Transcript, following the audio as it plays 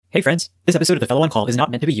Hey friends, this episode of The Fellow on Call is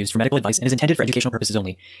not meant to be used for medical advice and is intended for educational purposes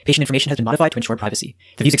only. Patient information has been modified to ensure privacy.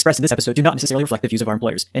 The views expressed in this episode do not necessarily reflect the views of our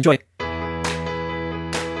employers. Enjoy!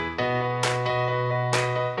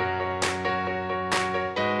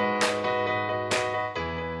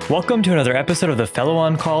 Welcome to another episode of The Fellow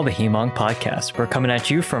on Call, the Hemong podcast. We're coming at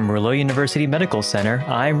you from Rouleau University Medical Center.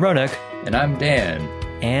 I'm Ronak. And I'm Dan.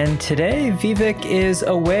 And today, Vivek is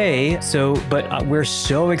away, but we're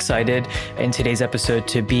so excited in today's episode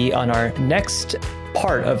to be on our next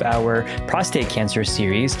part of our prostate cancer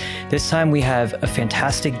series. This time we have a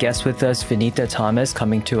fantastic guest with us, Vinita Thomas,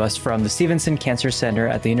 coming to us from the Stevenson Cancer Center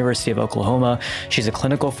at the University of Oklahoma. She's a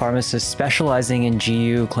clinical pharmacist specializing in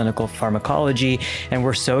GU clinical pharmacology, and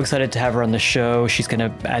we're so excited to have her on the show. She's going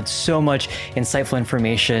to add so much insightful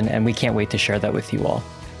information, and we can't wait to share that with you all.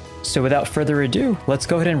 So without further ado, let's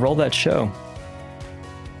go ahead and roll that show.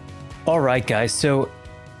 All right, guys. So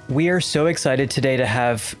we are so excited today to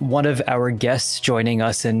have one of our guests joining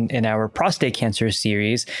us in our prostate cancer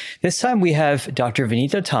series. This time we have Dr.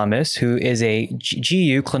 Vinita Thomas, who is a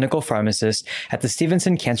GU clinical pharmacist at the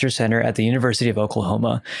Stevenson Cancer Center at the University of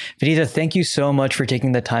Oklahoma. Vinita, thank you so much for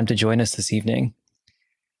taking the time to join us this evening.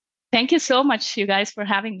 Thank you so much, you guys, for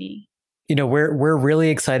having me. You know, we're really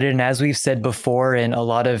excited. And as we've said before in a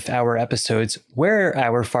lot of our episodes, where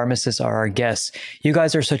our pharmacists are our guests, you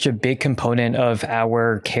guys are such a big component of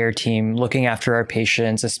our care team, looking after our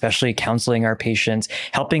patients, especially counseling our patients,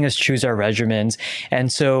 helping us choose our regimens.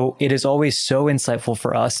 And so it is always so insightful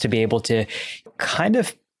for us to be able to kind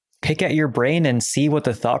of pick at your brain and see what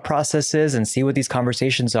the thought process is and see what these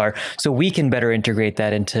conversations are so we can better integrate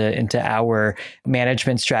that into our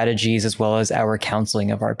management strategies as well as our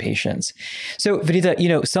counseling of our patients. So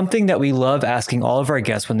Vinita, something that we love asking all of our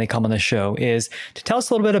guests when they come on the show is to tell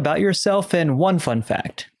us a little bit about yourself and one fun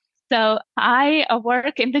fact. So I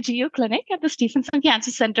work in the GU clinic at the Stevenson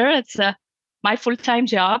Cancer Center. It's my full-time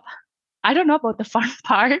job. I don't know about the fun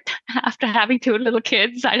part after having two little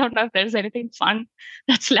kids. I don't know if there's anything fun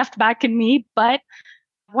that's left back in me. But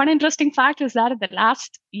one interesting fact is that in the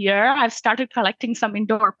last year, I've started collecting some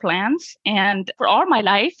indoor plants. And for all my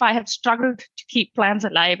life, I have struggled to keep plants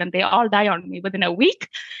alive and they all die on me within a week.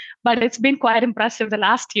 But it's been quite impressive the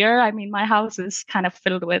last year. I mean, my house is kind of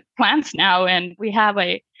filled with plants now, and we have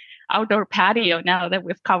a outdoor patio now that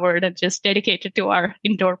we've covered and just dedicated to our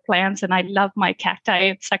indoor plants. And I love my cacti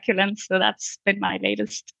and succulents. So that's been my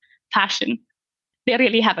latest passion. They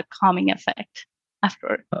really have a calming effect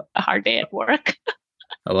after a hard day at work.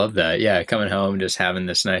 I love that. Yeah, coming home, just having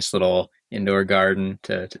this nice little indoor garden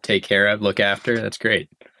to take care of, look after. That's great.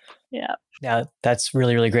 Yeah. Yeah, that's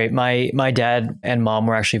really, really great. My dad and mom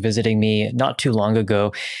were actually visiting me not too long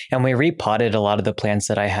ago, and we repotted a lot of the plants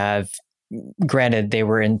that I have. Granted, they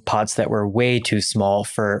were in pots that were way too small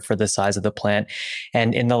for the size of the plant.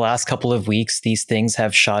 And in the last couple of weeks, these things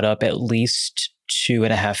have shot up at least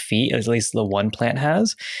 2.5 feet, at least the one plant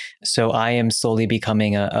has. So I am slowly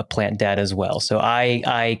becoming a plant dad as well. So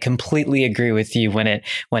I completely agree with you when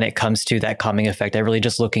it comes to that calming effect. I really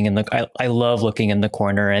just I love looking in the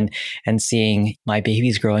corner and seeing my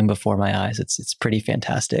babies growing before my eyes. It's pretty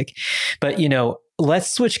fantastic. But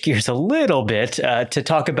let's switch gears a little bit to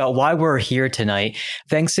talk about why we're here tonight.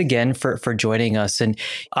 Thanks again for joining us. And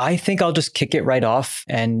I think I'll just kick it right off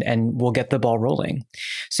and we'll get the ball rolling.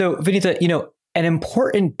 So Vinita, an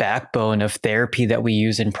important backbone of therapy that we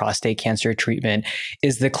use in prostate cancer treatment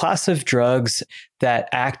is the class of drugs that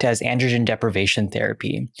act as androgen deprivation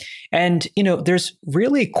therapy. And, there's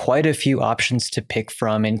really quite a few options to pick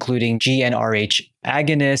from, including GnRH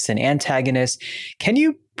agonists and antagonists. Can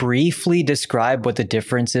you briefly describe what the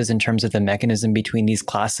difference is in terms of the mechanism between these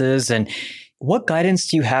classes? And what guidance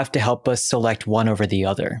do you have to help us select one over the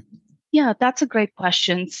other? Yeah, that's a great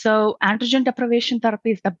question. So androgen deprivation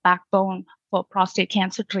therapy is the backbone for prostate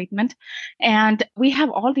cancer treatment. And we have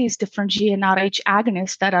all these different GnRH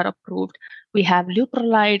agonists that are approved. We have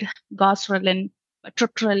leuprolide, goserelin,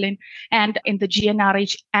 triptorelin, and in the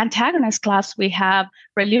GnRH antagonist class, we have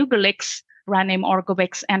relugolix, brand name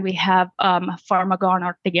Orgovyx, and we have Pharmagon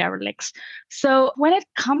or Tigarelix. So when it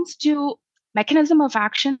comes to mechanism of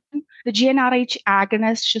action, the GnRH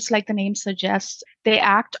agonists, just like the name suggests, they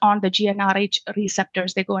act on the GnRH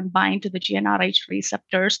receptors. They go and bind to the GnRH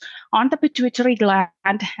receptors on the pituitary gland,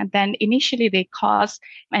 and then initially they cause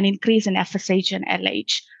an increase in FSH and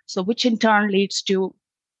LH, so which in turn leads to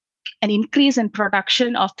an increase in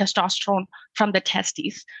production of testosterone from the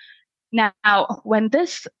testes. Now,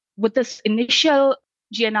 with this initial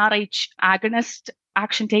GnRH agonist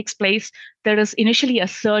action takes place, there is initially a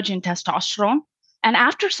surge in testosterone. And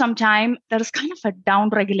after some time, there is kind of a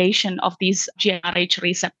downregulation of these GnRH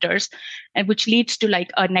receptors, and which leads to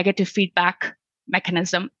like a negative feedback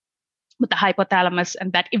mechanism with the hypothalamus,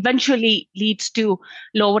 and that eventually leads to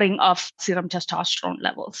lowering of serum testosterone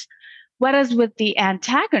levels. Whereas with the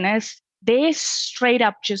antagonists, they straight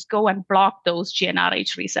up just go and block those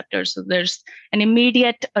GnRH receptors. So there's an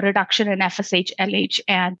immediate reduction in FSH, LH,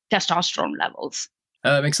 and testosterone levels.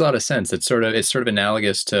 It makes a lot of sense. It's sort of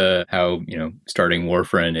analogous to how, starting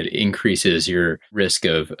warfarin, it increases your risk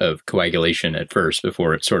of coagulation at first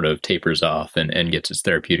before it sort of tapers off and gets its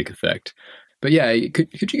therapeutic effect. But yeah,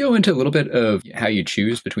 could you go into a little bit of how you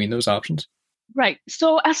choose between those options? Right.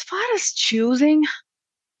 So as far as choosing,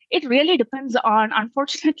 it really depends on,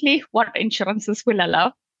 unfortunately, what insurances will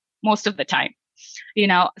allow most of the time.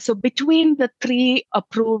 So between the three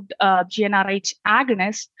approved GnRH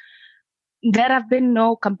agonists, there have been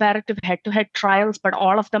no comparative head-to-head trials, but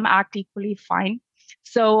all of them act equally fine.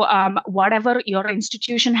 So whatever your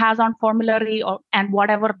institution has on formulary and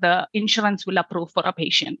whatever the insurance will approve for a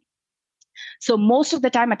patient. So most of the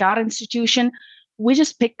time at our institution, we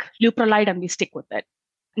just pick leuprolide and we stick with it.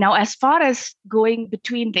 Now, as far as going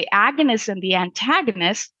between the agonist and the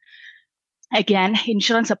antagonist, again,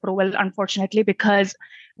 insurance approval, unfortunately, because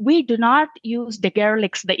we do not use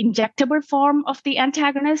degarelix, the injectable form of the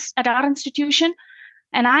antagonist at our institution.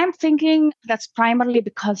 And I'm thinking that's primarily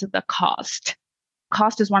because of the cost.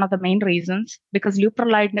 Cost is one of the main reasons, because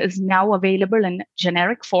leuprolide is now available in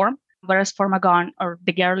generic form, whereas Pharmagon or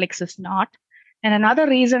degarelix is not. And another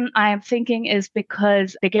reason I am thinking is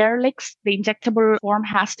because degarelix, the injectable form,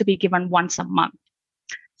 has to be given once a month.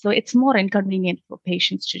 So it's more inconvenient for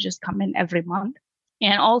patients to just come in every month.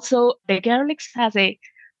 And also, degarelix has a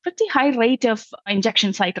pretty high rate of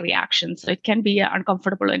injection site reactions. So it can be an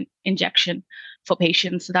uncomfortable injection for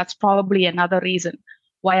patients. So that's probably another reason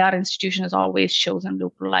why our institution has always chosen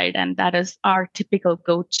leuprolide. And that is our typical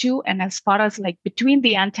go-to. And as far as like between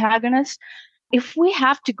the antagonists, if we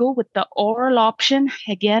have to go with the oral option,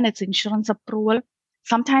 again, it's insurance approval.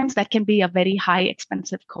 Sometimes that can be a very high,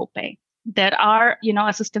 expensive copay. There are,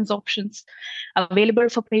 assistance options available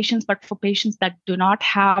for patients, but for patients that do not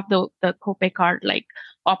have the copay card, like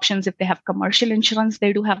options, if they have commercial insurance,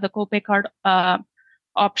 they do have the copay card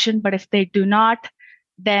option. But if they do not,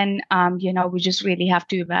 then, we just really have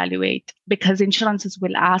to evaluate, because insurances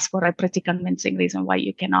will ask for a pretty convincing reason why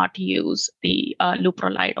you cannot use the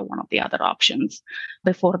leuprolide or one of the other options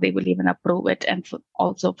before they will even approve it, and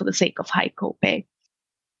also for the sake of high copay.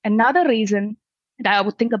 Another reason that I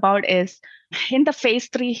would think about is in the phase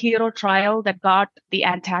 3 HERO trial that got the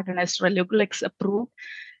antagonist relugolix approved,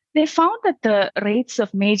 they found that the rates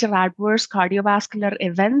of major adverse cardiovascular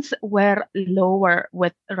events were lower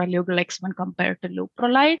with relugolix when compared to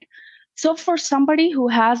leuprolide. So for somebody who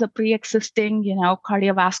has a pre-existing,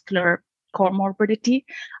 cardiovascular comorbidity,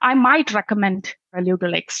 I might recommend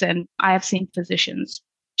relugolix, and I have seen physicians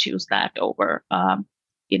choose that over,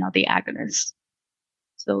 the agonist.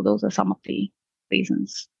 So those are some of the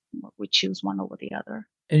reasons we choose one over the other.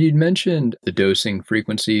 And you'd mentioned the dosing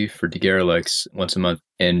frequency for degarelix once a month,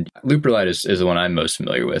 and leuprolide is the one I'm most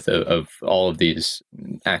familiar with of all of these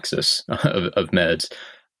axis of meds.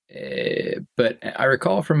 But I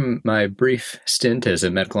recall from my brief stint as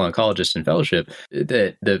a medical oncologist in fellowship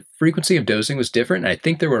that the frequency of dosing was different. I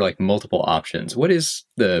think there were like multiple options. What is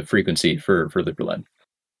the frequency for leuprolide?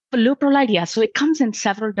 For leuprolide, so it comes in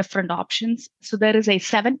several different options. So there is a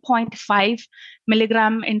 7.5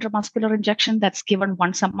 milligram intramuscular injection that's given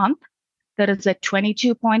once a month. There is a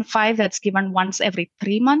 22.5 that's given once every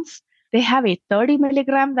 3 months. They have a 30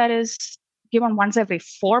 milligram that is given once every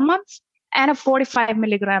 4 months, and a 45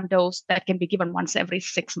 milligram dose that can be given once every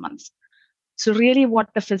 6 months. So really what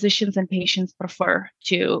the physicians and patients prefer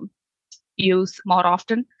to use more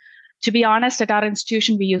often. To be honest, at our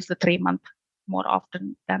institution, we use the 3-month more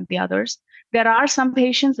often than the others. There are some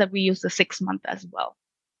patients that we use the 6-month as well.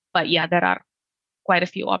 But yeah, there are quite a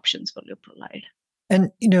few options for leuprolide.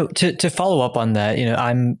 And, to follow up on that,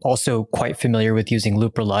 I'm also quite familiar with using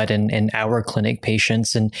leuprolide in our clinic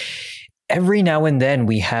patients. And every now and then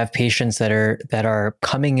we have patients that are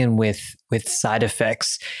coming in with side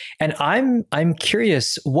effects. And I'm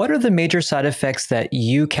curious, what are the major side effects that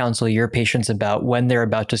you counsel your patients about when they're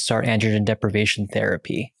about to start androgen deprivation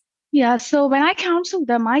therapy? Yeah, so when I counsel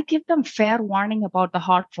them, I give them fair warning about the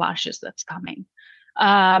hot flashes that's coming.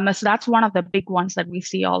 So that's one of the big ones that we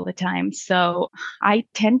see all the time. So I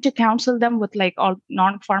tend to counsel them with like all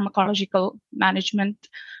non-pharmacological management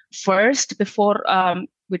first before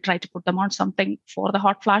we try to put them on something for the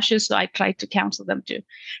hot flashes. So I try to counsel them to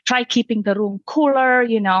try keeping the room cooler,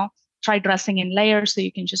 try dressing in layers so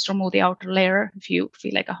you can just remove the outer layer if you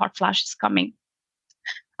feel like a hot flash is coming.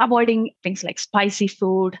 Avoiding things like spicy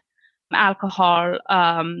food, alcohol,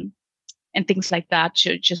 and things like that,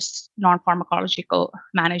 just non-pharmacological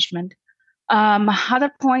management.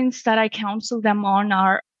 Other points that I counsel them on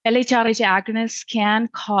are LHRH agonists can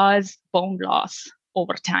cause bone loss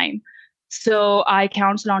over time. So I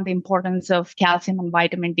counsel on the importance of calcium and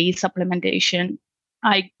vitamin D supplementation.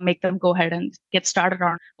 I make them go ahead and get started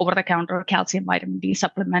on over-the-counter calcium vitamin D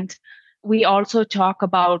supplement. We also talk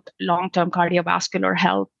about long-term cardiovascular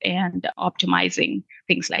health and optimizing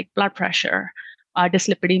things like blood pressure,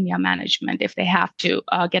 dyslipidemia management, if they have to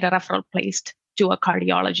get a referral placed to a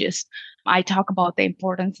cardiologist. I talk about the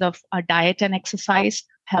importance of diet and exercise,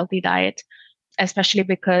 healthy diet, especially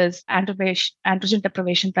because androgen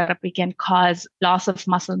deprivation therapy can cause loss of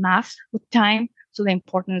muscle mass with time. So the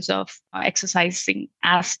importance of exercising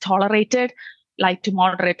as tolerated, light to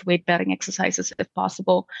moderate weight-bearing exercises if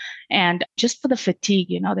possible. And just for the fatigue,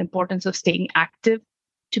 the importance of staying active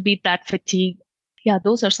to beat that fatigue. Yeah,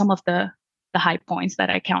 those are some of the high points that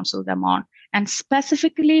I counsel them on. And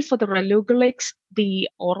specifically for the relugolix, the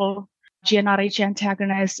oral GnRH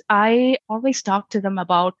antagonist, I always talk to them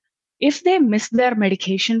about if they miss their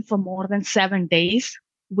medication for more than 7 days,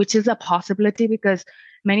 which is a possibility because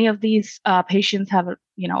many of these patients have,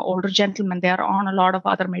 older gentlemen, they are on a lot of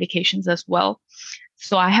other medications as well.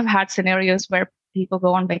 So I have had scenarios where people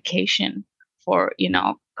go on vacation for,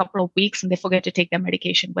 a couple of weeks and they forget to take their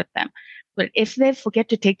medication with them. But if they forget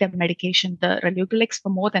to take their medication, the relugolix, for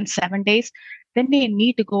more than 7 days, then they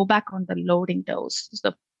need to go back on the loading dose. So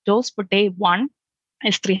the dose for day 1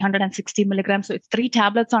 is 360 milligrams. So it's 3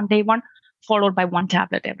 tablets on day 1, followed by 1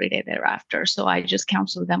 tablet every day thereafter. So I just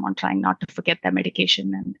counsel them on trying not to forget their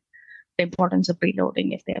medication and the importance of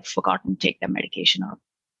reloading if they have forgotten to take their medication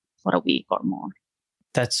for a week or more.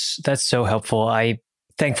 That's so helpful. I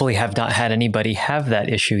thankfully have not had anybody have that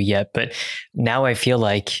issue yet, but now I feel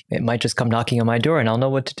like it might just come knocking on my door and I'll know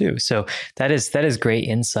what to do. So that is great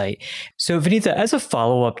insight. So Vinitha, as a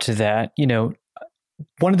follow-up to that,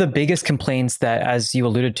 one of the biggest complaints that, as you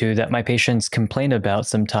alluded to, that my patients complain about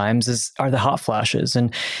sometimes are the hot flashes.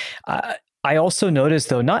 And I also notice,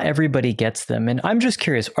 though, not everybody gets them. And I'm just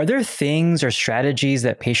curious, are there things or strategies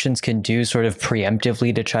that patients can do sort of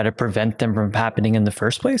preemptively to try to prevent them from happening in the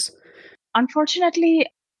first place? Unfortunately,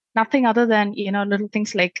 nothing other than, little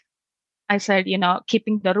things like I said,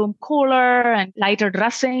 keeping the room cooler and lighter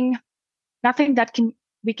dressing. Nothing that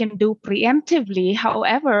we can do preemptively.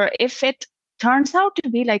 However, if it turns out to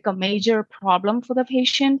be like a major problem for the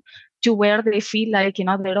patient to where they feel like, they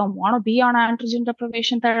don't want to be on androgen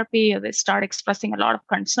deprivation therapy, or they start expressing a lot of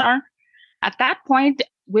concern, at that point,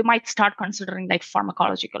 we might start considering like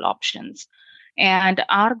pharmacological options. And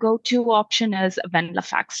our go-to option is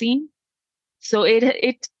venlafaxine. So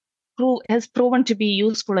it has proven to be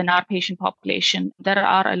useful in our patient population. There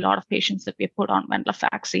are a lot of patients that we put on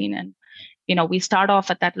venlafaxine, and we start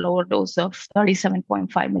off at that lower dose of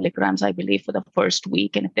 37.5 milligrams, I believe, for the first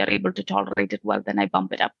week. And if they're able to tolerate it well, then I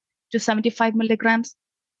bump it up to 75 milligrams.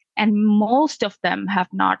 And most of them have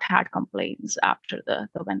not had complaints after the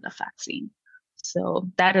venlafaxine.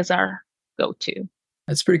 So that is our go-to.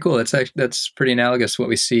 That's pretty cool. That's pretty analogous to what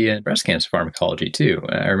we see in breast cancer pharmacology too.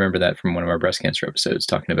 I remember that from one of our breast cancer episodes,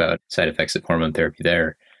 talking about side effects of hormone therapy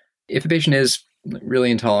there. If a patient is really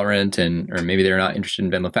intolerant or maybe they're not interested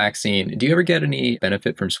in venlafaxine, do you ever get any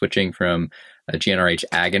benefit from switching from a GnRH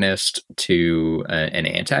agonist to an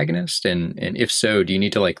antagonist? And if so, do you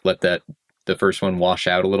need to let the first one wash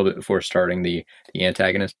out a little bit before starting the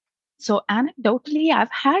antagonist? So anecdotally,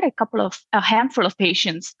 I've had a handful of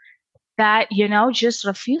patients that, just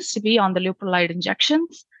refuse to be on the leuprolide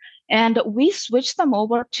injections. And we switch them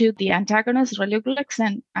over to the antagonist relugolix,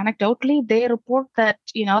 and anecdotally, they report that,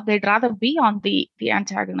 they'd rather be on the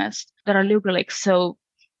antagonist, the relugolix. So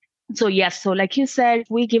yes, so like you said,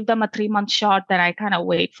 we give them a 3-month shot, then I kind of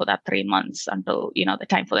wait for that 3 months until, the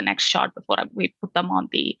time for the next shot before we put them on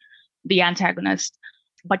the antagonist.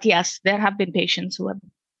 But yes, there have been patients who have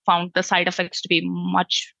found the side effects to be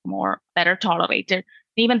much more better tolerated.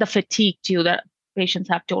 Even the fatigue too, that patients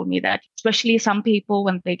have told me that, especially some people,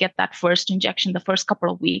 when they get that first injection, the first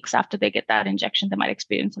couple of weeks after they get that injection, they might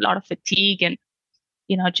experience a lot of fatigue and,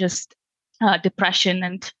 just depression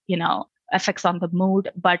and, effects on the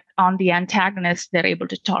mood. But on the antagonist, they're able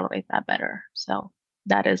to tolerate that better. So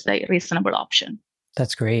that is a reasonable option.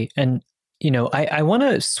 That's great. And I want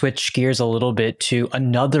to switch gears a little bit to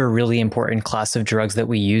another really important class of drugs that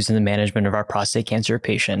we use in the management of our prostate cancer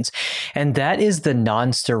patients. And that is the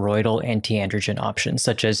non-steroidal anti-androgen options,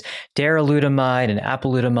 such as darolutamide and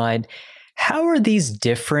apalutamide. How are these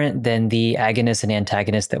different than the agonists and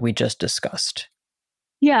antagonists that we just discussed?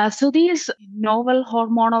 Yeah, so these novel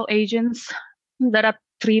hormonal agents, there are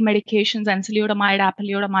three medications, enzalutamide,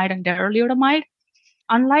 apalutamide, and darolutamide.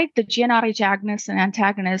 Unlike the GnRH agonists and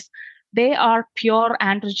antagonists, they are pure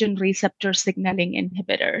androgen receptor signaling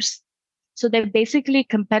inhibitors. So they basically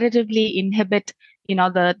competitively inhibit,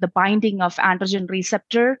 the binding of androgen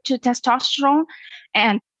receptor to testosterone,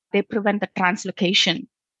 and they prevent the translocation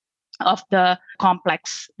of the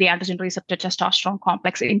complex, the androgen receptor testosterone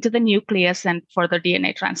complex into the nucleus and further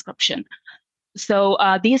DNA transcription. So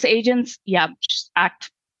these agents, just act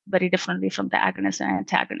very differently from the agonists and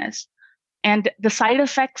antagonists. And the side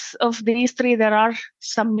effects of these three, there are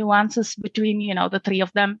some nuances between, the three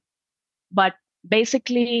of them. But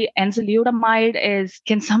basically, enzalutamide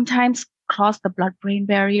can sometimes cross the blood-brain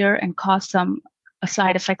barrier and cause some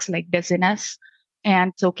side effects like dizziness,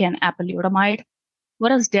 and so can apalutamide.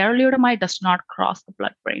 Whereas darolutamide does not cross the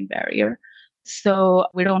blood-brain barrier. So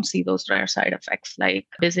we don't see those rare side effects like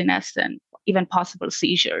dizziness and even possible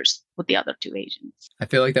seizures with the other two agents. I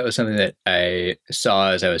feel like that was something that I saw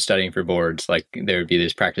as I was studying for boards. Like there would be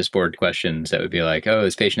these practice board questions that would be like, oh,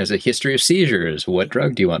 this patient has a history of seizures. What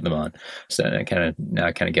drug do you want them on? So I kind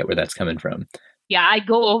of get where that's coming from. Yeah, I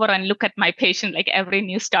go over and look at my patient, like every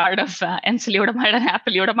new start of enzalutamide and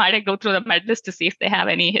apalutamide. I go through the med list to see if they have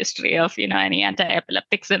any history of, any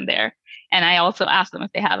anti-epileptics in there. And I also ask them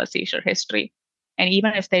if they have a seizure history. And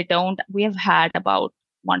even if they don't, we have had about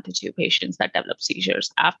 1 to 2 patients that develop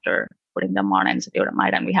seizures after putting them on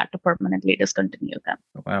enzalutamide, and we had to permanently discontinue them.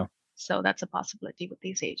 Oh, wow. So that's a possibility with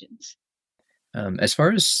these agents. As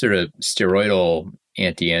far as sort of steroidal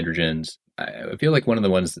anti-androgens, I feel like one of the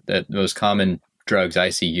ones that the most common drugs I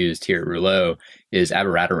see used here at Rouleau is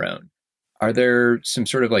abiraterone. Are there some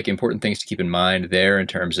sort of like important things to keep in mind there in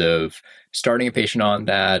terms of starting a patient on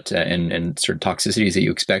that and sort of toxicities that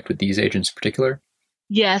you expect with these agents in particular?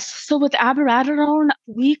 Yes. So with abiraterone,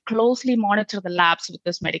 we closely monitor the labs with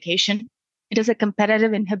this medication. It is a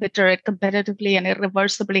competitive inhibitor. It competitively and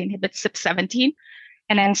irreversibly inhibits CYP17,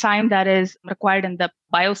 an enzyme that is required in the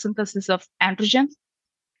biosynthesis of androgens.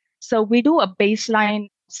 So we do a baseline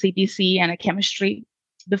CBC and a chemistry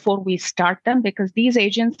before we start them, because these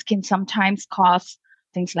agents can sometimes cause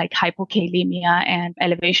things like hypokalemia and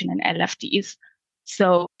elevation in LFTs.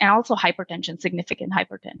 So, and also hypertension, significant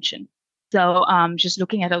hypertension. So just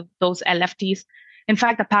looking at those LFTs. In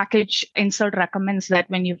fact, the package insert recommends that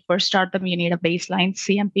when you first start them, you need a baseline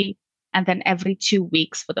CMP, and then every 2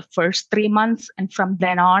 weeks for the first 3 months. And from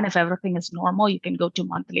then on, if everything is normal, you can go to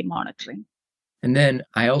monthly monitoring. And then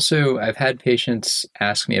I've had patients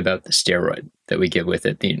ask me about the steroid that we give with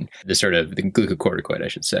it, the sort of the glucocorticoid, I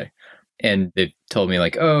should say. And they've told me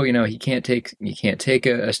like, oh, he can't take a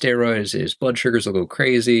steroid. His blood sugars will go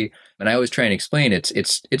crazy. And I always try and explain it's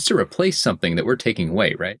to replace something that we're taking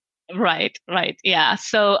away, right? Right. Yeah.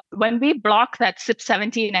 So when we block that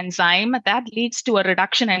CYP17 enzyme, that leads to a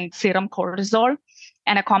reduction in serum cortisol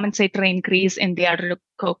and a compensatory increase in the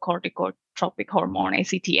adrenocorticotropic hormone,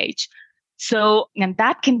 ACTH. So, and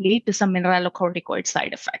that can lead to some mineralocorticoid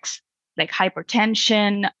side effects like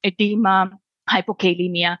hypertension, edema,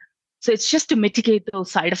 hypokalemia. So it's just to mitigate those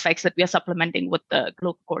side effects that we are supplementing with the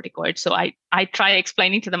glucocorticoid. So I try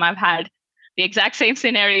explaining to them. I've had the exact same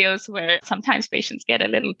scenarios where sometimes patients get a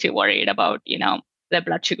little too worried about, their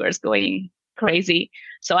blood sugars going crazy.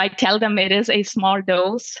 So I tell them it is a small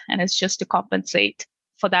dose and it's just to compensate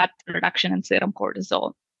for that reduction in serum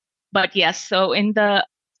cortisol. But yes, so in the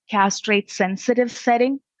castrate sensitive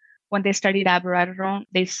setting, when they studied abiraterone,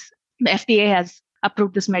 the FDA has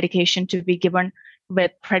approved this medication to be given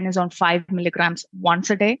with prednisone 5 milligrams once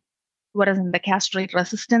a day, whereas in the castrate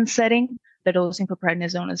resistant setting, the dosing for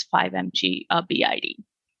prednisone is 5 mg BID.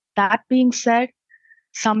 That being said,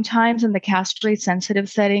 sometimes in the castrate sensitive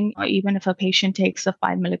setting, or even if a patient takes a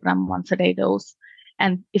 5 milligram once a day dose,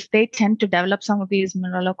 and if they tend to develop some of these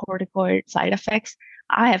mineralocorticoid side effects,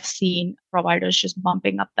 I have seen providers just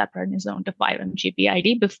bumping up that prednisone to 5 mg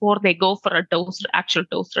BID before they go for a actual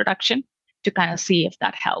dose reduction to kind of see if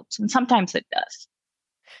that helps. And sometimes it does.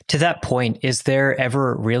 To that point, is there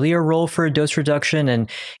ever really a role for a dose reduction? And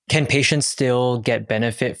can patients still get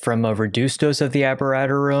benefit from a reduced dose of the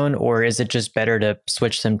abiraterone, or is it just better to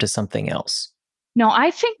switch them to something else? No,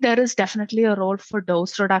 I think there is definitely a role for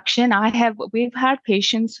dose reduction. We've had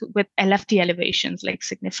patients with LFT elevations, like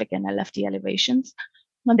significant LFT elevations,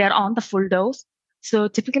 when they're on the full dose. So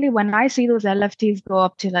typically when I see those LFTs go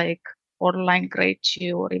up to like borderline grade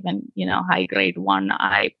 2 or even, high grade 1,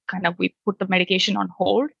 we put the medication on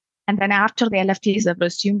hold. And then after the LFTs have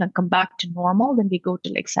resumed and come back to normal, then we go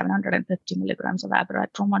to like 750 milligrams of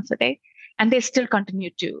abiraterone once a day. and they still continue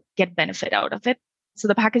to get benefit out of it. So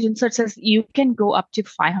the package insert says you can go up to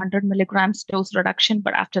 500 milligrams dose reduction,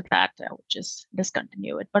 but after that, I would just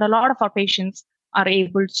discontinue it. But a lot of our patients are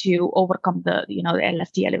able to overcome the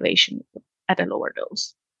LFT elevation at a lower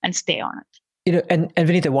dose and stay on it. And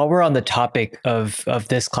Vinita, while we're on the topic of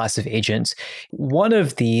this class of agents, one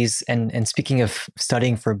of these, and speaking of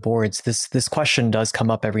studying for boards, this question does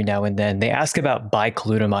come up every now and then. They ask about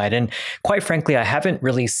bicalutamide, and quite frankly, I haven't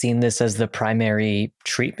really seen this as the primary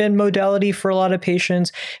treatment modality for a lot of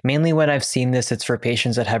patients. Mainly when I've seen this, it's for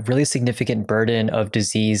patients that have really significant burden of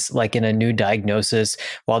disease, like in a new diagnosis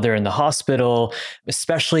while they're in the hospital,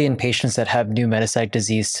 especially in patients that have new metastatic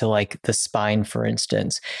disease to like the spine, for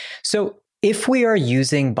instance. So if we are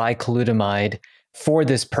using bicalutamide for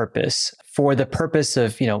this purpose, for the purpose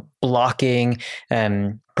of, blocking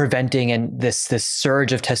and preventing and this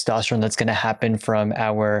surge of testosterone that's going to happen from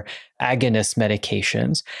our agonist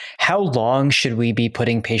medications, how long should we be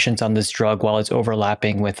putting patients on this drug while it's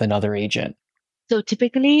overlapping with another agent? So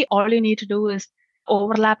typically, all you need to do is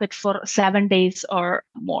overlap it for 7 days or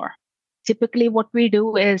more. Typically, what we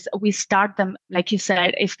do is we start them, like you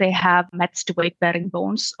said, if they have mets to weight bearing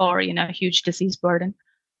bones or, huge disease burden.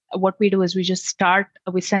 What we do is we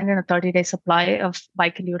send in a 30-day supply of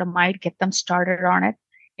bicalutamide, get them started on it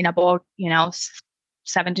in about,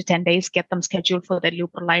 7 to 10 days, get them scheduled for their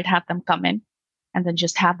leuprolide, have them come in, and then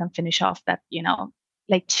just have them finish off that,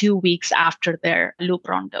 like 2 weeks after their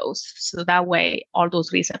Lupron dose. So that way, all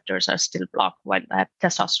those receptors are still blocked while that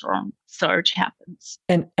testosterone surge happens.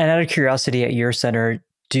 And out of curiosity, at your center,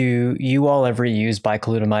 do you all ever use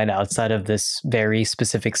bicalutamide outside of this very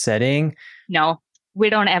specific setting? No, we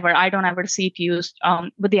don't ever. I don't ever see it used.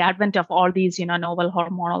 With the advent of all these, novel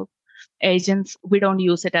hormonal agents, we don't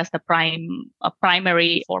use it as the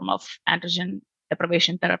primary form of androgen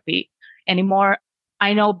deprivation therapy anymore.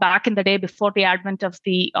 I know back in the day, before the advent of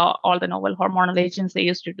all the novel hormonal agents, they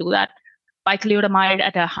used to do that. Bicalutamide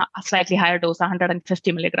at a slightly higher dose,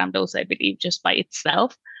 150 milligram dose, I believe, just by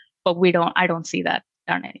itself. But I don't see that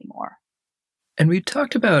done anymore. And we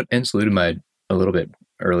talked about enzalutamide a little bit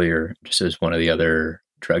earlier, just as one of the other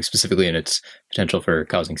drugs, specifically in its potential for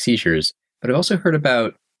causing seizures. But I've also heard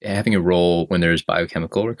about having a role when there's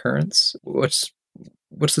biochemical recurrence. What's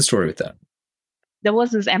the story with that? There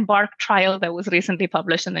was this EMBARK trial that was recently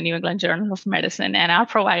published in the New England Journal of Medicine, and our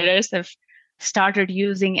providers have started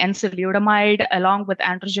using enzalutamide along with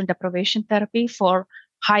androgen deprivation therapy for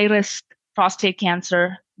high-risk prostate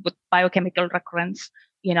cancer with biochemical recurrence.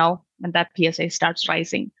 When that PSA starts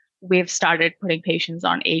rising, we've started putting patients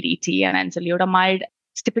on ADT and enzalutamide.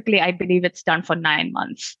 Typically, I believe it's done for 9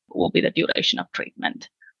 months, will be the duration of treatment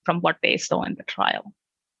from what they saw in the trial.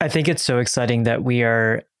 I think it's so exciting that we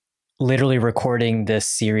are literally recording this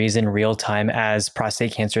series in real time as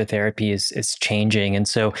prostate cancer therapy is changing. And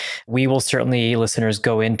so we will certainly, listeners,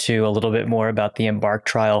 go into a little bit more about the EMBARK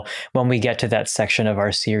trial when we get to that section of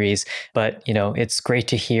our series. But, it's great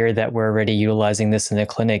to hear that we're already utilizing this in the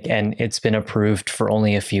clinic, and it's been approved for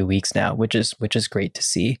only a few weeks now, which is great to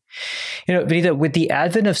see. Vinita, with the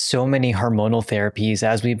advent of so many hormonal therapies,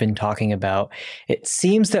 as we've been talking about, it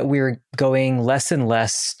seems that we're going less and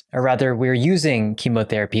less, or rather we're using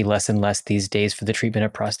chemotherapy less and less these days for the treatment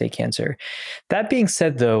of prostate cancer. That being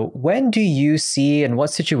said, though, when do you see and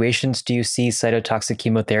what situations do you see cytotoxic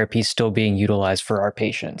chemotherapy still being utilized for our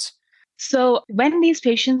patients? So when these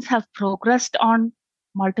patients have progressed on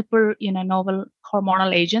multiple, novel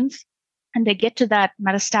hormonal agents, and they get to that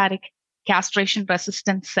metastatic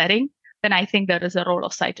castration-resistant setting, then I think there is a role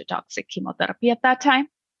of cytotoxic chemotherapy at that time.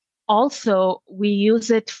 Also, we use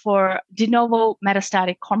it for de novo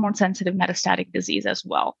metastatic, hormone-sensitive metastatic disease as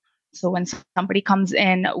well. So when somebody comes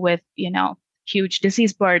in with, huge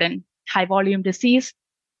disease burden, high volume disease,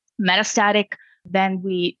 metastatic, then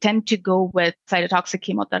we tend to go with cytotoxic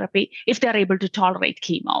chemotherapy. If they're able to tolerate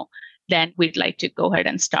chemo, then we'd like to go ahead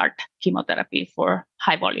and start chemotherapy for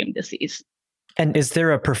high volume disease. And is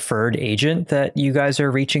there a preferred agent that you guys are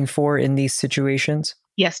reaching for in these situations?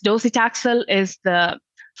 Yes, docetaxel is the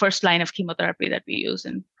first line of chemotherapy that we use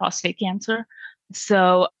in prostate cancer.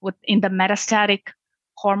 So in the metastatic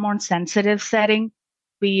hormone-sensitive setting,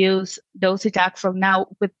 we use docetaxel. Now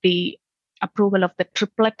with the approval of the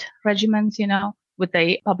triplet regimens, with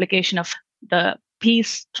the publication of the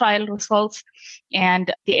PEACE trial results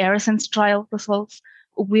and the ARISENS trial results,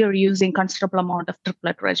 we are using considerable amount of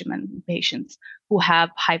triplet regimen in patients who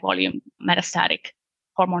have high volume metastatic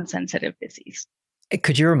hormone-sensitive disease.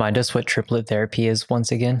 Could you remind us what triplet therapy is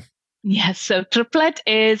once again? Yes. So triplet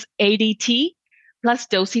is ADT plus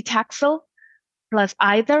docetaxel plus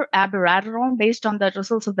either abiraterone based on the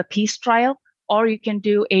results of the PEACE trial or you can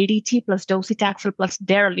do ADT plus docetaxel plus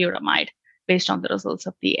darolutamide based on the results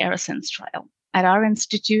of the ARASENS trial. At our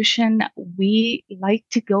institution, we like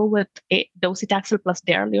to go with docetaxel plus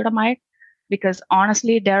darolutamide because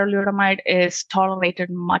honestly, darolutamide is tolerated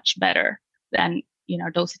much better than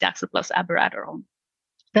docetaxel plus abiraterone.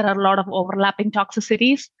 There are a lot of overlapping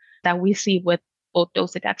toxicities that we see with both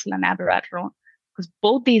docetaxel and abiraterone because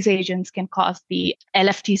both these agents can cause the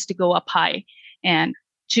LFTs to go up high. And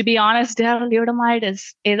to be honest, darolutamide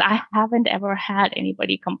is I haven't ever had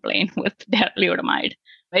anybody complain with darolutamide.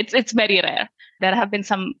 It's very rare. There have been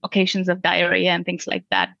some occasions of diarrhea and things like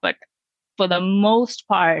that, but for the most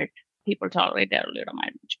part, people tolerate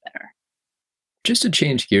darolutamide much better. Just to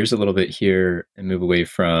change gears a little bit here and move away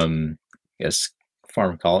from, I guess,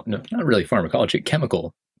 not really pharmacology,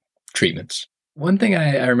 chemical treatments. One thing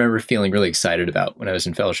I remember feeling really excited about when I was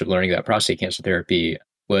in fellowship learning about prostate cancer therapy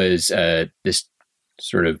was this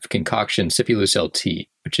sort of concoction, Sipuleucel-T,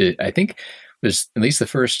 which I think was at least the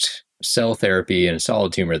first cell therapy in a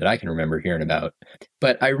solid tumor that I can remember hearing about.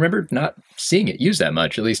 But I remember not seeing it used that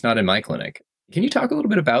much, at least not in my clinic. Can you talk a little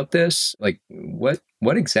bit about this? Like,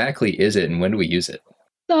 what exactly is it and when do we use it?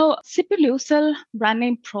 So Sipuleucel, brand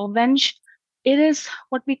name Provenge, it is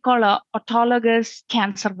what we call a autologous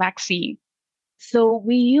cancer vaccine. So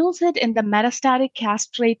we use it in the metastatic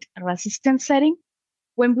castrate resistant setting.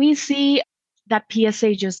 When we see that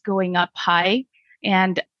PSA just going up high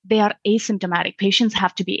and they are asymptomatic, patients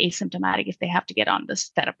have to be asymptomatic if they have to get on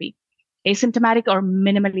this therapy. Asymptomatic or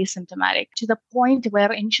minimally symptomatic, to the point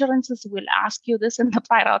where insurances will ask you this in the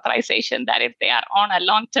prior authorization that if they are on a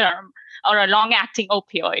long-term or a long-acting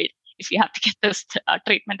opioid, if you have to get this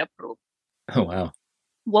treatment approved. Oh, wow.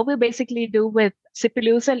 What we basically do with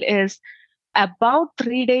Sipuleucel is about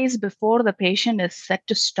 3 days before the patient is set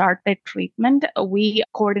to start their treatment, we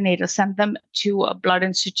coordinators send them to a blood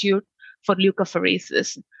institute for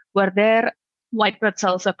leukapheresis, where their white blood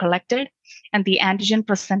cells are collected and the antigen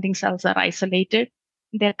presenting cells are isolated.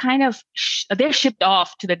 They're they're shipped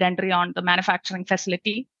off to the Dendreon, the manufacturing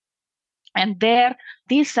facility. And there,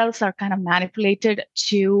 these cells are kind of manipulated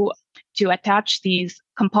to attach these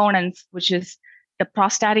components, which is the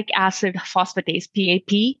prostatic acid phosphatase,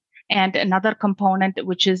 PAP, and another component,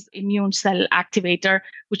 which is immune cell activator,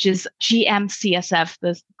 which is GM-CSF,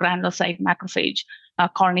 this granulocyte macrophage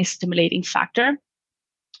colony stimulating factor.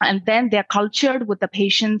 And then they're cultured with the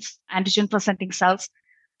patient's antigen-presenting cells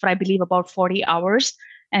for, I believe, about 40 hours.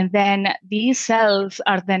 And then these cells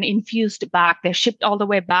are then infused back. They're shipped all the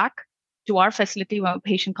way back to our facility when a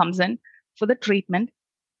patient comes in for the treatment.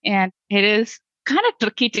 And it is kind of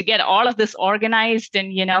tricky to get all of this organized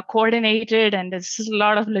and, coordinated. And there's just a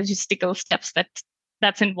lot of logistical steps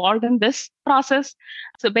that's involved in this process.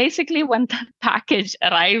 So basically, when the package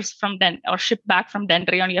arrives or shipped back from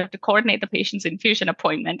Dendreon, you have to coordinate the patient's infusion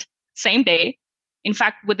appointment same day. In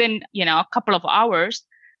fact, within a couple of hours,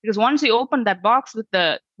 because once you open that box with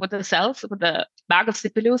the cells, with the bag of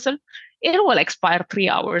Sipuleucel, it will expire 3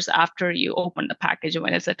 hours after you open the package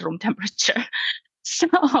when it's at room temperature. So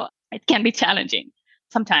it can be challenging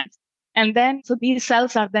sometimes. And then, so these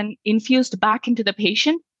cells are then infused back into the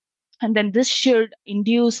patient. And then this should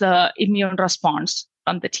induce an immune response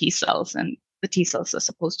from the T cells. And the T cells are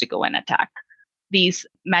supposed to go and attack these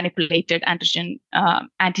manipulated antigen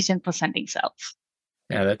presenting cells.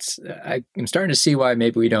 Yeah, I'm starting to see why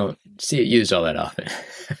maybe we don't see it used all that often.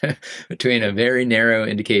 Between a very narrow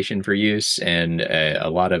indication for use and a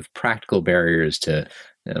lot of practical barriers to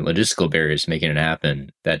logistical barriers to making it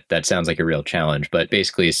happen, that sounds like a real challenge. But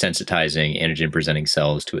basically sensitizing antigen presenting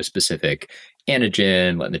cells to a specific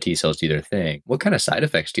antigen, letting the T cells do their thing. What kind of side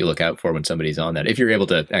effects do you look out for when somebody's on that, if you're able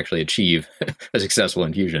to actually achieve a successful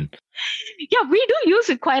infusion? Yeah, we do use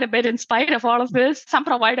it quite a bit in spite of all of this. Some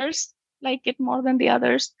providers like it more than the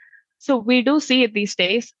others. So we do see it these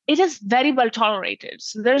days. It is very well tolerated.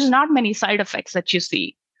 So there's not many side effects that you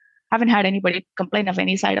see. Haven't had anybody complain of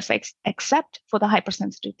any side effects except for the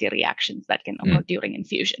hypersensitivity reactions that can occur during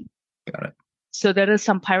infusion. Got it. So there is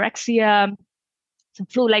some pyrexia, some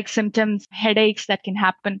flu-like symptoms, headaches that can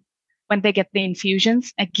happen when they get the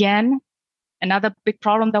infusions. Again, another big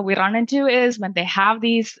problem that we run into is when they have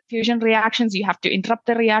these fusion reactions, you have to interrupt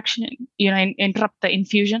the reaction, interrupt the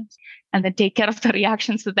infusion and then take care of the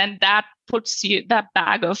reaction. So then that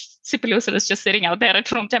bag of Sipuleucel is just sitting out there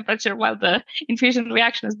at room temperature while the infusion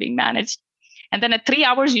reaction is being managed. And then at 3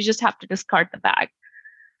 hours, you just have to discard the bag.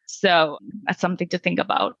 So that's something to think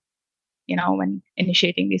about, when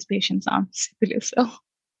initiating these patients on Sipuleucel.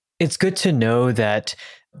 It's good to know that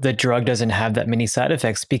the drug doesn't have that many side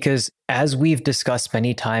effects, because as we've discussed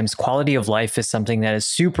many times, quality of life is something that is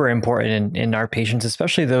super important in our patients,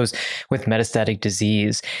 especially those with metastatic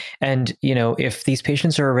disease. And, if these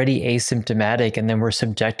patients are already asymptomatic and then we're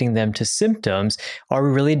subjecting them to symptoms, are we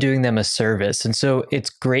really doing them a service? And so it's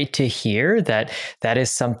great to hear that that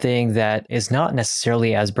is something that is not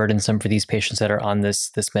necessarily as burdensome for these patients that are on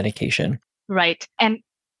this medication. Right. And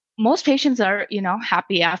most patients are,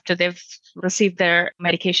 happy after they've received their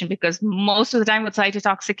medication, because most of the time with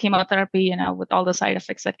cytotoxic chemotherapy, with all the side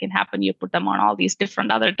effects that can happen, you put them on all these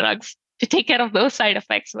different other drugs to take care of those side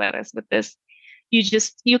effects. Whereas with this,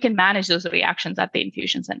 you can manage those reactions at the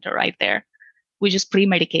infusion center right there. We just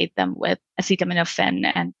pre-medicate them with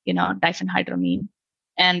acetaminophen and, diphenhydramine,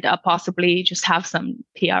 and possibly just have some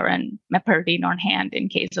PRN meperidine on hand in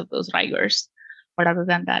case of those rigors. But other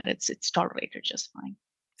than that, it's tolerated just fine.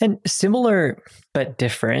 And similar but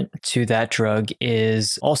different to that drug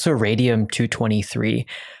is also radium-223.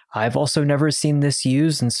 I've also never seen this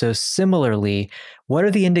used. And so similarly, what are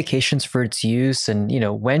the indications for its use? And,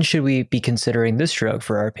 when should we be considering this drug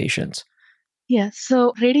for our patients? Yeah,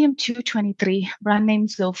 so radium-223, brand name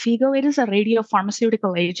Xofigo, it is a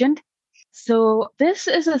radiopharmaceutical agent. So this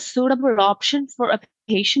is a suitable option for a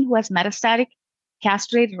patient who has metastatic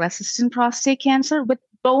castrate-resistant prostate cancer with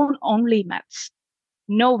bone-only mets.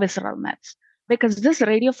 No visceral mets, because this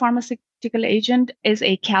radiopharmaceutical agent is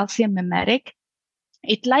a calcium mimetic.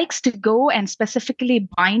 It likes to go and specifically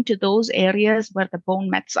bind to those areas where the bone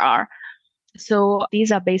mets are. So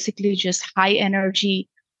these are basically just high energy,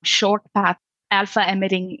 short path alpha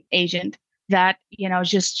emitting agent that,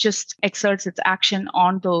 just exerts its action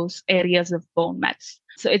on those areas of bone mets.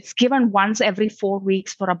 So it's given once every 4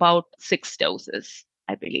 weeks for about 6 doses,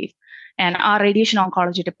 I believe. And our radiation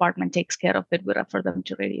oncology department takes care of it. We refer them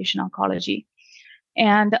to radiation oncology.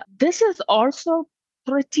 And this is also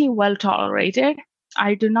pretty well tolerated.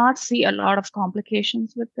 I do not see a lot of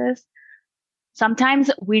complications with this.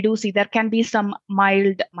 Sometimes we do see there can be some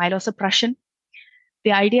mild myelosuppression.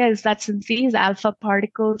 The idea is that since these alpha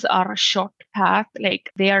particles are a short path,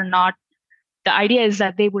 the idea is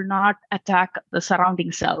that they will not attack the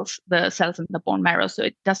surrounding cells, the cells in the bone marrow. So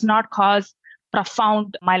it does not cause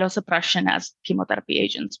profound myelosuppression as chemotherapy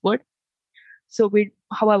agents would. So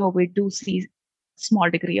however, we do see small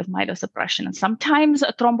degree of myelosuppression. And sometimes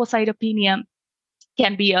a thrombocytopenia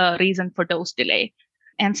can be a reason for dose delay,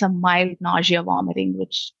 and some mild nausea, vomiting,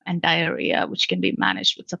 and diarrhea, which can be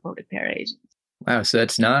managed with supportive care agents. Wow. So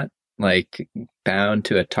that's not bound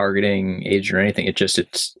to a targeting agent or anything. It's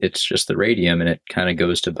just the radium, and it kind of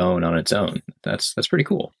goes to bone on its own. That's pretty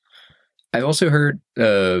cool. I've also heard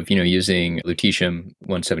of, using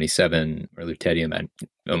lutetium-177 or lutetium. I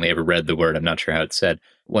only ever read the word. I'm not sure how it's said.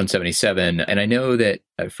 177. And I know that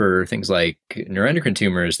for things like neuroendocrine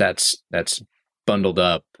tumors, that's bundled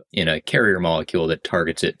up in a carrier molecule that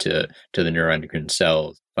targets it to the neuroendocrine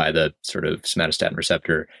cells by the sort of somatostatin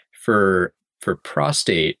receptor. For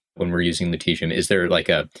prostate, when we're using lutetium, is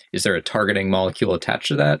there a targeting molecule attached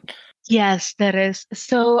to that? Yes, there is.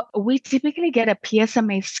 So we typically get a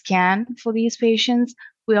PSMA scan for these patients.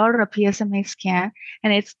 We order a PSMA scan,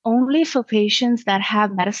 and it's only for patients that have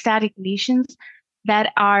metastatic lesions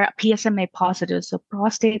that are PSMA positive, so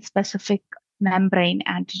prostate-specific membrane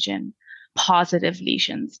antigen positive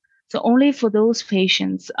lesions. So only for those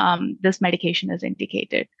patients, this medication is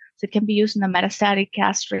indicated. So it can be used in a metastatic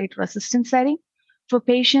castrate-resistant setting for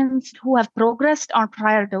patients who have progressed on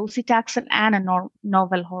prior docetaxel and a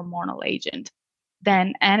novel hormonal agent.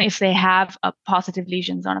 And if they have positive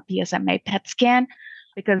lesions on a PSMA PET scan,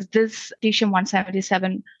 because this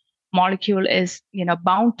lutetium-177 molecule is,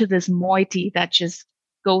 bound to this moiety that just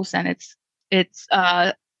goes and it's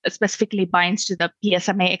specifically binds to the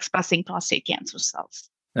PSMA expressing prostate cancer cells.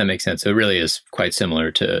 That makes sense. So it really is quite similar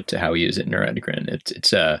to how we use it in neuroendocrine.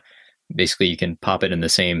 It's basically you can pop it in the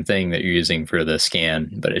same thing that you're using for the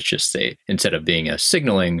scan, but it's just instead of being a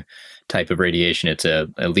signaling type of radiation, it's a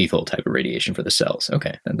lethal type of radiation for the cells.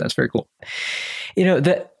 Okay, that's very cool.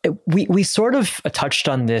 We sort of touched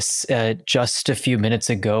on this just a few minutes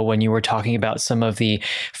ago when you were talking about some of the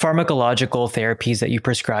pharmacological therapies that you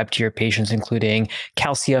prescribe to your patients, including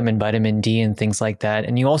calcium and vitamin D and things like that.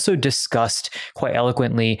 And you also discussed quite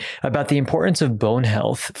eloquently about the importance of bone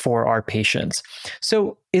health for our patients.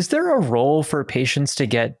 So is there a role for patients to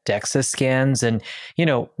get DEXA scans? And,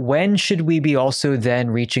 when should we be also then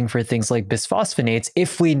reaching for things like bisphosphonates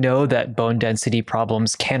if we know that bone density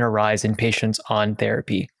problems can arise in patients on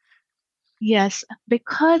therapy? Yes,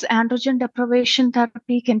 because androgen deprivation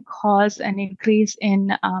therapy can cause an increase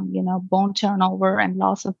in, bone turnover and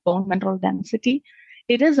loss of bone mineral density.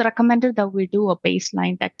 it is recommended that we do a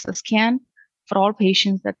baseline DEXA scan for all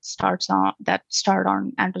patients that start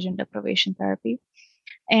on androgen deprivation therapy.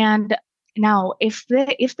 And now, if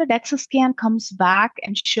the DEXA scan comes back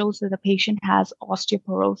and shows that the patient has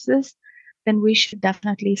osteoporosis, then we should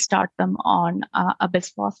definitely start them on a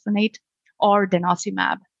bisphosphonate or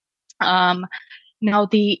denosumab. Now,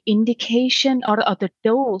 the indication or the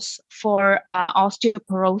dose for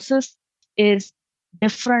osteoporosis is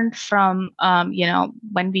different from,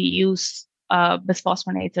 when we use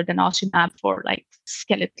bisphosphonates or denosumab for like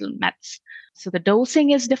skeletal mets. So the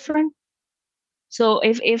dosing is different. So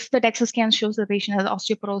if the DEXA scan shows the patient has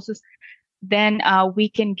osteoporosis, then we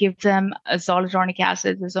can give them zoledronic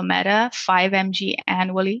acid, Zometa, 5 mg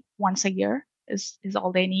annually, once a year is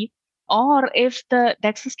all they need. Or if the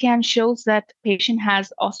DEXA scan shows that patient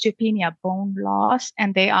has osteopenia, bone loss,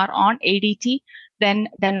 and they are on ADT, then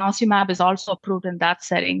denosumab is also approved in that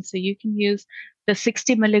setting. So you can use the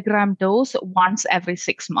 60 milligram dose once every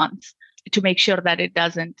 6 months to make sure that it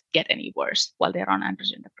doesn't get any worse while they're on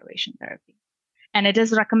androgen deprivation therapy. And it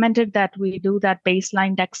is recommended that we do that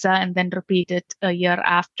baseline DEXA and then repeat it a year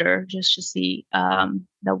after just to see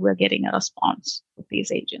that we're getting a response with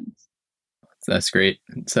these agents. That's great.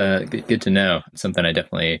 It's good to know. It's something I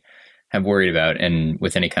definitely have worried about, and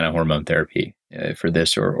with any kind of hormone therapy for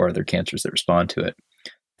this or other cancers that respond to it.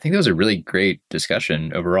 I think that was a really great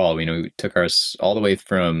discussion overall. We took us all the way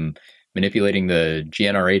from manipulating the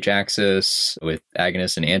GnRH axis with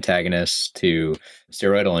agonists and antagonists to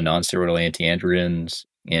steroidal and non-steroidal antiandrogens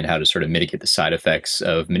and how to sort of mitigate the side effects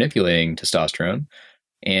of manipulating testosterone.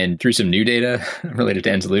 And through some new data related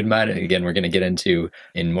to enzalutamide, again, we're going to get into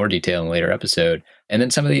in more detail in a later episode. And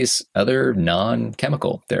then some of these other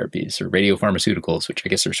non-chemical therapies or radiopharmaceuticals, which I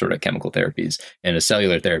guess are sort of chemical therapies, and a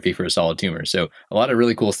cellular therapy for a solid tumor. So a lot of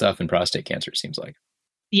really cool stuff in prostate cancer, it seems like.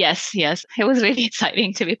 Yes. It was really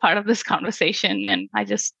exciting to be part of this conversation. And I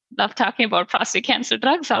just love talking about prostate cancer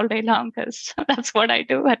drugs all day long because that's what I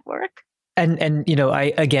do at work. And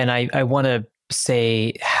I want to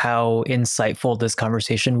say how insightful this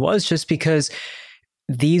conversation was, just because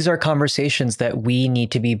these are conversations that we need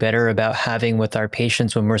to be better about having with our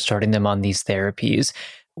patients when we're starting them on these therapies.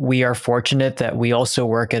 We are fortunate that we also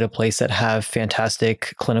work at a place that have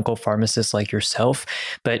fantastic clinical pharmacists like yourself.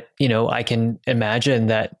 But, I can imagine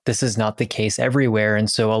that this is not the case everywhere. And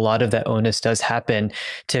so a lot of that onus does happen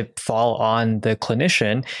to fall on the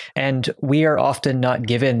clinician. And we are often not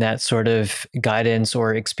given that sort of guidance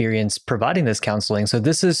or experience providing this counseling. So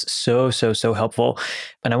this is so helpful.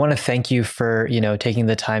 And I want to thank you for, taking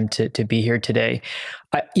the time to be here today.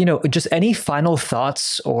 Just any final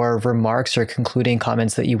thoughts or remarks or concluding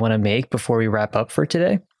comments that you want to make before we wrap up for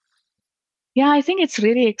today? Yeah, I think it's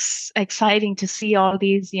really exciting to see all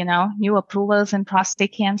these, new approvals in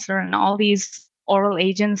prostate cancer and all these oral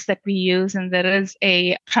agents that we use. And there is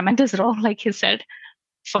a tremendous role, like you said,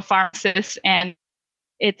 for pharmacists. And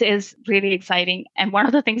it is really exciting. And one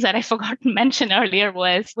of the things that I forgot to mention earlier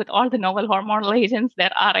was with all the novel hormonal agents,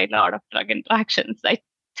 there are a lot of drug interactions. I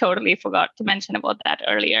totally forgot to mention about that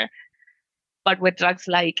earlier. But with drugs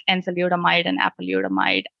like enzalutamide and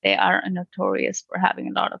apalutamide, they are notorious for having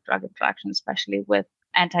a lot of drug interactions, especially with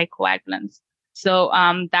anticoagulants. So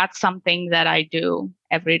that's something that I do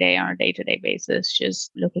every day on a day-to-day basis,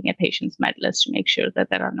 just looking at patients' med lists to make sure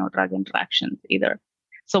that there are no drug interactions either.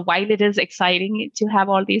 So while it is exciting to have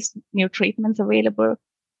all these new treatments available,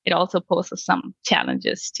 it also poses some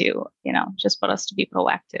challenges to, just for us to be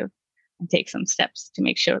proactive and take some steps to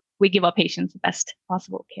make sure we give our patients the best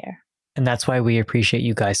possible care. And that's why we appreciate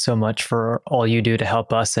you guys so much for all you do to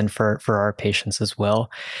help us and for our patients as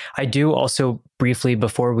well. I do also briefly,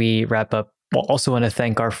 before we wrap up, also want to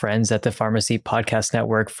thank our friends at the Pharmacy Podcast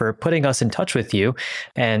Network for putting us in touch with you.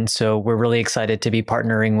 And so we're really excited to be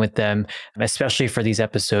partnering with them, especially for these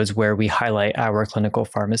episodes where we highlight our clinical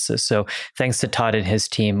pharmacists. So thanks to Todd and his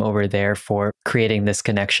team over there for creating this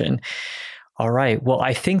connection. All right. Well,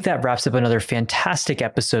 I think that wraps up another fantastic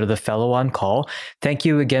episode of the Fellow on Call. Thank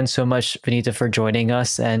you again so much, Vinita, for joining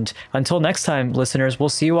us. And until next time, listeners, we'll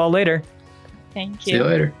see you all later. Thank you. See you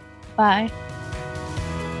later. Bye.